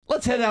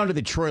let's head down to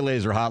the Troy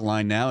Laser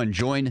hotline now and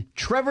join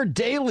Trevor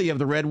Daley of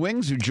the Red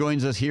Wings, who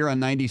joins us here on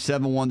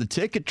 97.1 The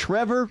Ticket.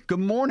 Trevor, good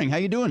morning. How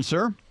you doing,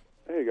 sir?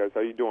 Hey, guys.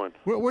 How you doing?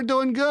 We're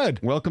doing good.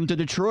 Welcome to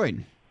Detroit.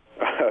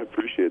 I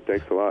appreciate it.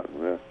 Thanks a lot.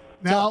 Yeah.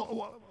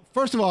 Now,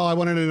 first of all, I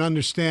wanted to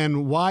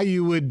understand why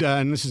you would,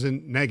 and this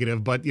isn't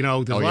negative, but, there's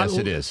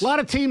a lot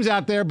of teams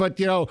out there, but,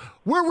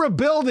 we're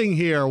rebuilding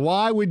here.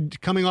 Why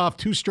would, coming off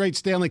 2 straight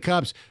Stanley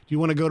Cups, do you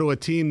want to go to a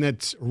team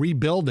that's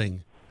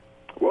rebuilding?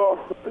 Well,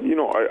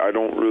 I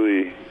don't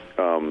really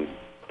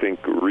think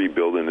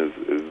rebuilding is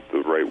the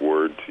right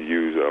word to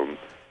use.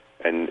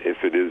 And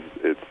if it is,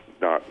 it's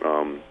not,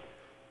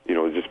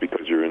 just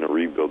because you're in a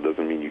rebuild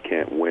doesn't mean you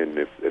can't win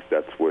if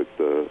that's what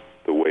the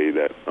way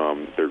that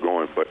they're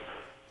going. But,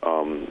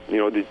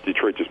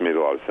 Detroit just made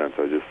a lot of sense.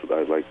 I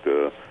like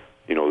the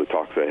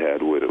talks I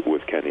had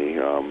with Kenny.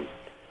 I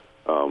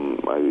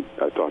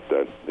thought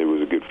that it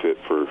was a good fit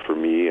for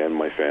me and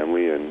my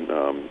family, and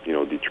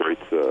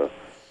Detroit's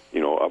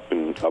up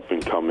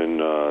and coming.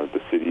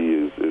 The city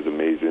is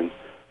amazing.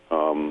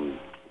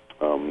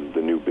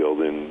 The new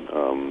building,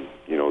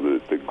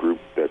 the group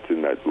that's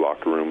in that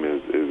locker room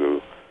is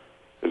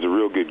a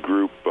real good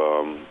group.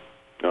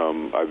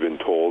 I've been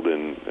told,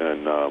 and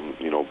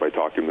by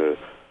talking to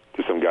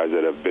some guys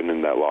that have been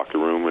in that locker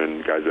room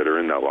and guys that are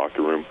in that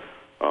locker room,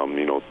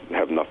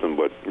 have nothing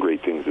but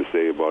great things to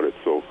say about it.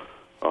 So,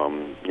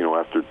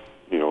 after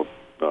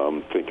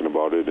thinking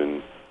about it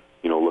and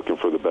looking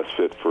for the best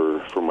fit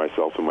for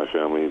myself and my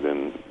family,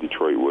 then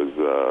Detroit was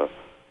a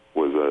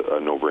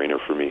no-brainer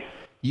for me.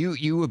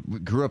 You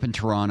grew up in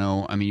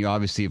Toronto. I mean, you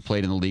obviously have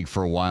played in the league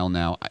for a while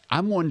now.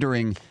 I'm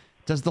wondering,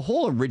 does the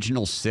whole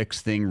original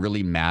 6 thing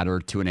really matter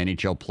to an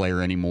NHL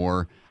player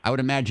anymore? I would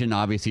imagine,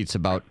 obviously, it's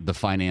about the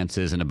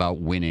finances and about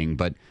winning,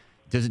 but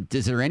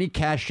is there any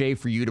cachet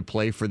for you to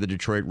play for the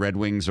Detroit Red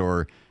Wings,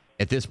 or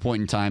at this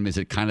point in time, is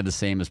it kind of the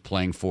same as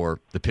playing for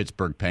the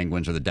Pittsburgh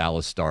Penguins or the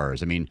Dallas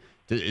Stars? I mean,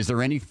 is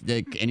there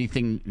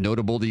anything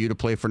notable to you to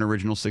play for an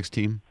original 6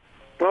 team?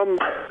 I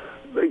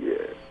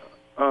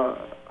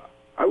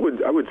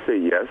would say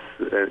yes,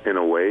 in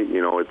a way.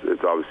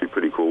 It's obviously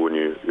pretty cool when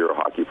you're a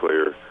hockey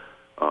player.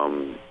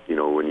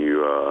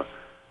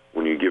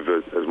 When you give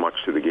as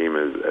much to the game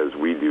as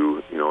we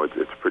do,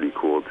 it's pretty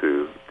cool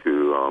to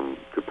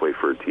play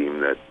for a team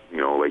that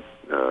like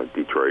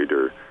Detroit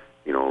or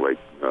like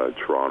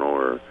Toronto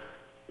or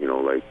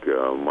like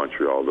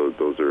Montreal.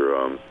 Those are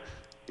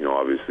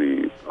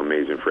obviously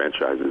amazing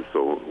franchises.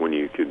 So when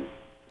you could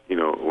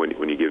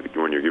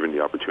when you're given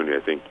the opportunity,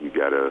 I think you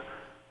gotta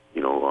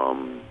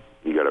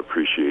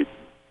appreciate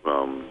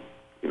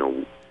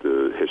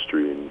the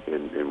history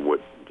and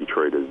what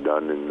Detroit has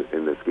done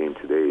in this game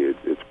today.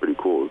 It's pretty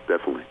cool,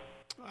 definitely.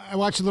 I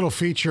watched a little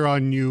feature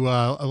on you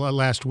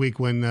last week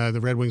when the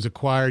Red Wings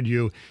acquired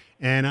you,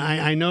 and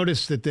I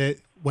noticed that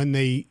when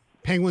the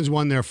Penguins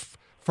won their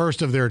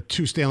first of their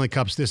 2 Stanley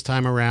Cups this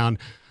time around,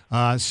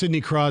 Sidney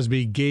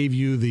Crosby gave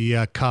you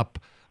the cup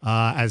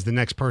as the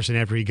next person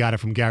after he got it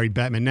from Gary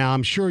Bettman. Now,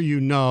 I'm sure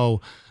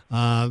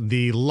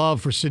the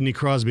love for Sidney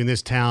Crosby in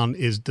this town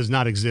does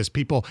not exist.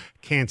 People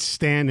can't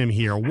stand him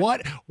here.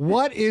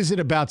 What is it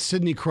about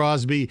Sidney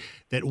Crosby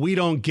that we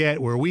don't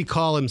get, where we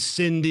call him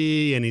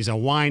Cindy and he's a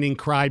whining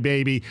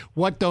crybaby?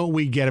 What don't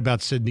we get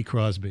about Sidney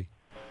Crosby?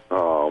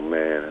 Oh,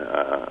 man,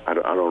 I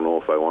don't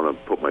know if I want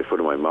to put my foot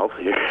in my mouth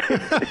here.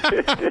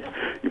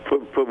 You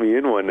put me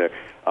in one there.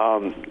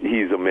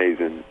 He's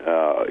amazing.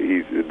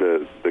 He's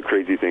the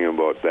crazy thing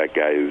about that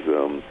guy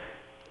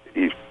is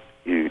he's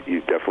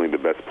definitely the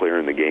best player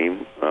in the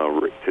game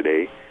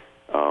today,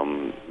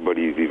 but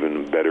he's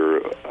even better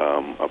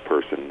a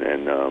person.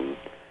 And as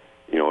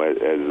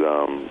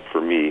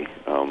for me,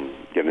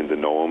 getting to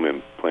know him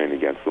and playing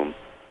against him,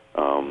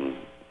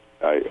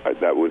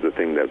 that was the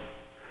thing that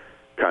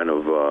kind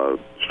of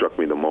struck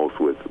me the most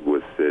with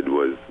Sid,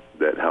 was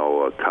that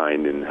how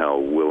kind and how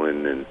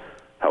willing and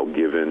how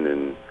given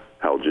and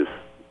how just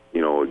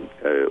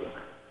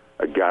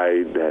a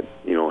guy that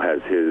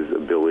has his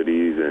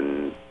abilities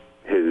and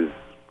his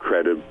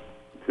credit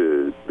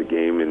to the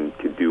game and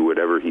could do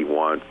whatever he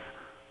wants.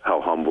 How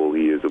humble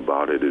he is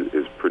about it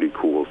is pretty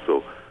cool.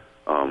 So,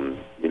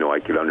 I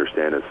could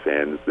understand as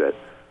fans that,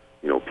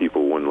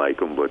 people wouldn't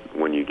like him, but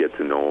when you get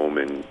to know him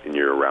and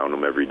you're around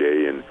him every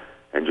day, and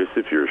just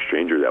if you're a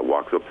stranger that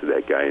walks up to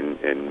that guy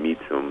and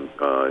meets him,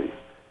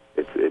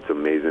 it's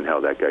amazing how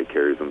that guy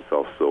carries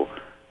himself. So,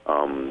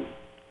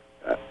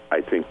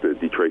 I think the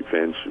Detroit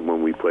fans,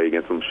 when we play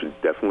against them, should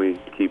definitely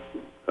keep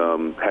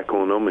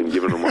heckling them and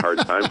giving them a hard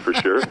time for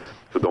sure.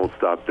 So don't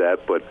stop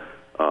that. But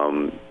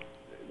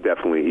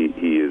definitely,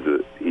 he is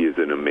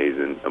an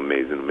amazing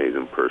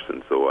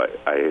person. So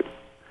I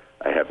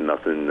have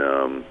nothing.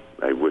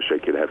 I wish I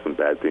could have some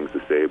bad things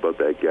to say about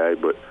that guy,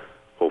 but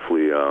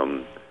hopefully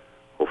I'll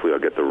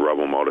get to rub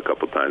him out a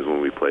couple times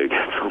when we play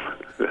against him.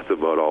 That's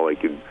about all I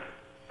could.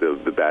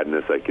 The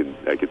badness I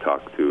could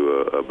talk to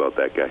about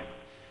that guy.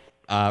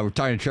 We're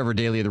talking to Trevor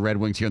Daley of the Red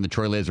Wings here on the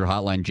Troy Laser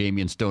Hotline. Jamie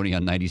and Stoney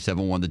on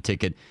 97.1 The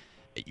Ticket.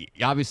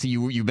 obviously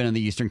you've been in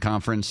the Eastern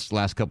Conference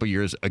last couple of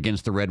years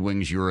against the Red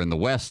Wings. You were in the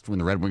West when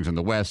the Red Wings were in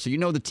the West, so you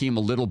know the team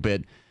a little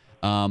bit.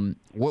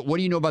 What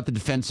do you know about the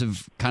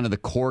defensive, kind of the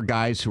core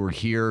guys who are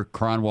here?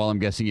 Cronwall, I'm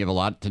guessing you have a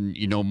lot to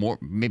more,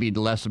 maybe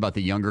less about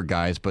the younger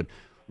guys, but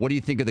what do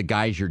you think of the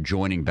guys you're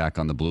joining back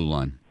on the blue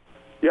line?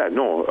 Yeah,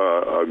 no,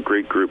 a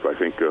great group. I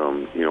think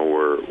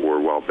we're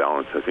well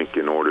balanced. I think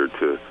in order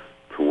to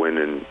win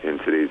in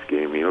today's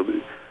game,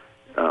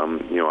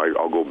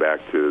 I'll go back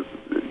to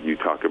you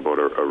talk about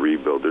a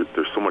rebuild.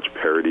 There's so much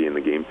parity in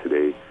the game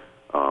today,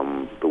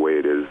 the way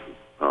it is.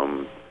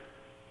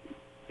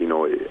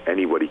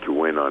 Anybody could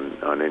win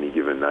on any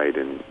given night,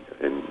 and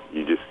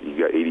you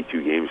got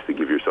 82 games to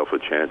give yourself a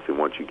chance. And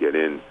once you get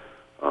in,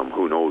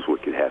 who knows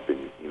what could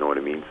happen? You know what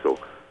I mean? So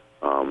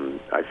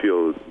I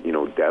feel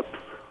depth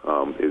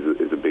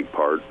is a big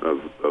part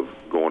of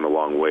going a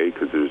long way,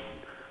 because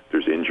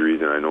there's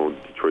injuries, and I know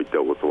Detroit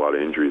dealt with a lot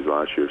of injuries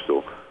last year.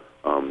 So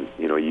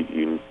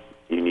you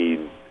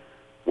need,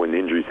 when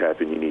injuries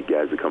happen, you need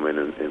guys to come in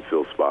and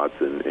fill spots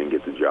and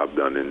get the job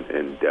done,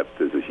 and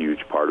depth is a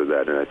huge part of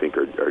that. And I think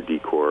our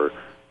D-core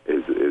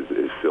is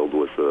filled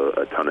with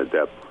a ton of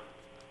depth.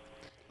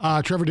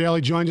 Trevor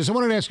Daley joins us. I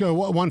wanted to ask you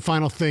one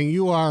final thing.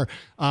 You are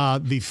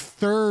the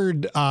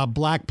third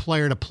black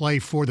player to play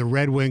for the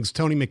Red Wings.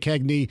 Tony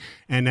McKegney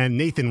and then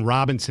Nathan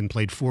Robinson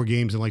played 4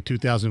 games in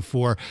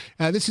 2004.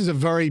 This is a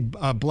very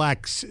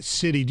black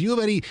city. Do you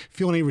have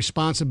feel any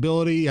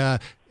responsibility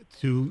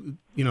to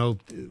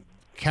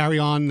carry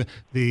on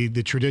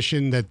the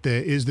tradition that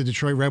is the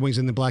Detroit Red Wings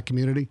in the black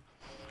community?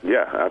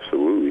 Yeah,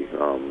 absolutely.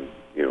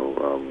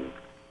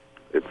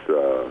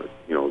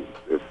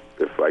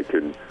 If I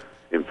could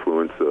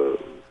influence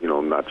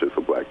not just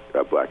a black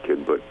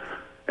kid, but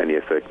any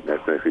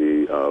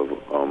ethnicity of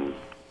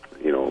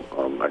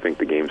I think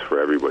the game's for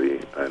everybody,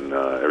 and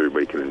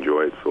everybody can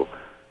enjoy it. So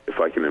if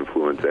I can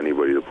influence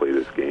anybody to play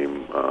this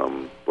game,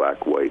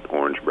 black, white,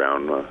 orange,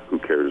 brown, who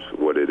cares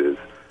what it is,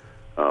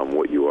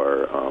 what you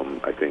are,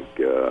 I think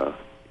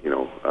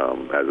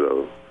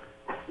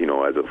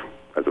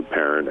as a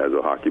parent, as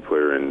a hockey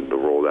player, in the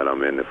role that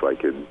I'm in, if I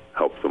could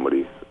help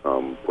somebody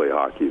play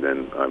hockey,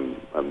 then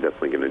I'm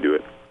definitely going to do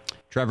it.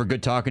 Trevor,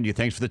 good talking to you.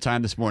 Thanks for the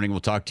time this morning.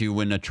 We'll talk to you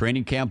when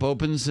training camp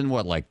opens in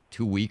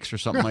 2 weeks or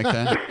something like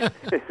that?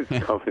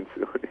 It's coming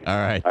soon. All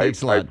right.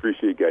 Thanks a lot. I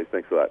appreciate you guys.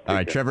 Thanks a lot. All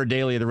right. Trevor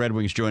Daley of the Red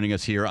Wings joining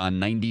us here on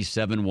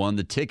 97.1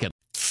 The Ticket.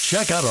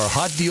 Check out our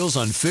hot deals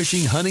on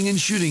fishing, hunting, and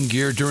shooting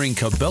gear during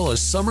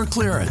Cabela's summer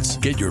clearance.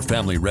 Get your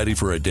family ready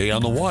for a day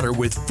on the water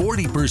with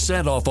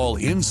 40% off all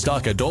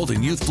in-stock adult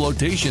and youth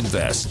flotation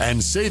vests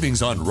and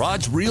savings on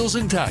rods, reels,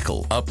 and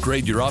tackle.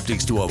 Upgrade your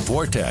optics to a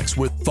Vortex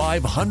with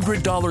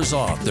 $500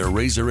 off their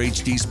Razor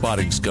HD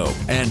spotting scope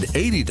and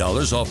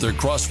 $80 off their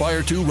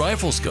Crossfire 2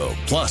 rifle scope.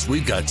 Plus,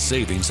 we've got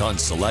savings on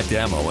select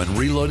ammo and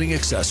reloading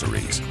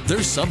accessories.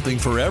 There's something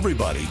for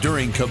everybody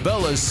during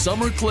Cabela's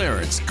summer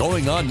clearance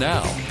going on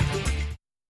now.